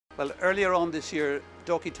Well, earlier on this year,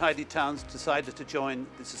 Dalkey Tidy Towns decided to join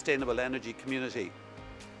the Sustainable Energy Community.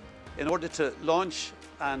 In order to launch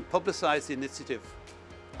and publicise the initiative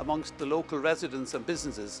amongst the local residents and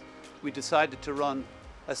businesses, we decided to run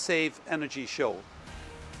a SEAI Energy show.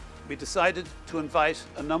 We decided to invite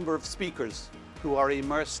a number of speakers who are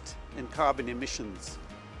immersed in carbon emissions,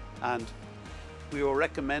 and we were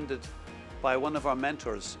recommended by one of our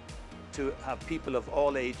mentors to have people of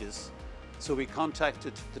all ages. So we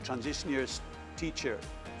contacted the transition years teacher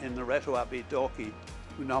in Loreto Abbey, Dalkey,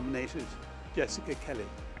 who nominated Jessica Kelly.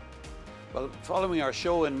 Well, following our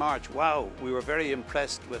show in March, wow, we were very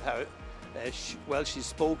impressed with how well she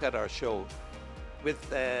spoke at our show.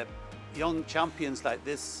 With young champions like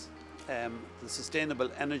this, the sustainable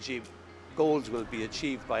energy goals will be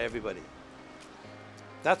achieved by everybody.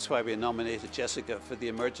 That's why we nominated Jessica for the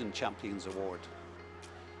Emerging Champions Award.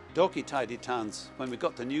 Dalkey Tidy Towns, when we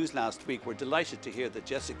got the news last week, were delighted to hear that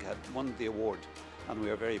Jessica had won the award, and we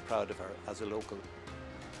are very proud of her as a local.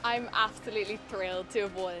 I'm absolutely thrilled to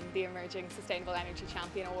have won the Emerging Sustainable Energy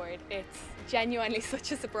Champion Award. It's genuinely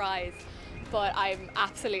such a surprise, but I'm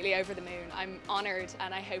absolutely over the moon. I'm honoured,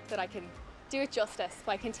 and I hope that I can do it justice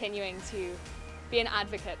by continuing to be an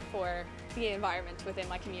advocate for the environment within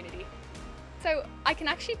my community. So I can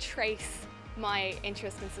actually trace my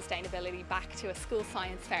interest in sustainability back to a school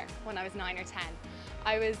science fair when I was 9 or 10.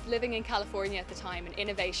 I was living in California at the time, and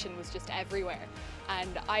innovation was just everywhere.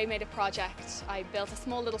 And I made a project. I built a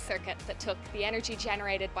small little circuit that took the energy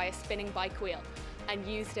generated by a spinning bike wheel and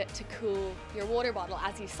used it to cool your water bottle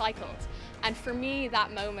as you cycled. And for me,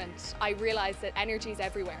 that moment, I realized that energy is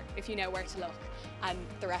everywhere if you know where to look, and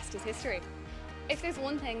the rest is history. If there's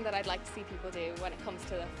one thing that I'd like to see people do when it comes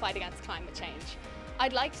to the fight against climate change,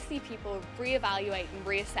 I'd like to see people reevaluate and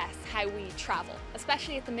reassess how we travel,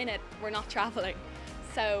 especially at the minute we're not traveling.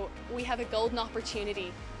 So we have a golden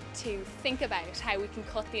opportunity to think about how we can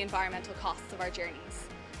cut the environmental costs of our journeys.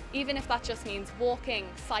 Even if that just means walking,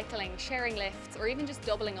 cycling, sharing lifts, or even just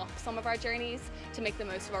doubling up some of our journeys to make the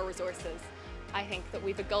most of our resources. I think that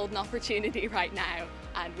we've a golden opportunity right now,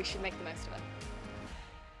 and we should make the most of it.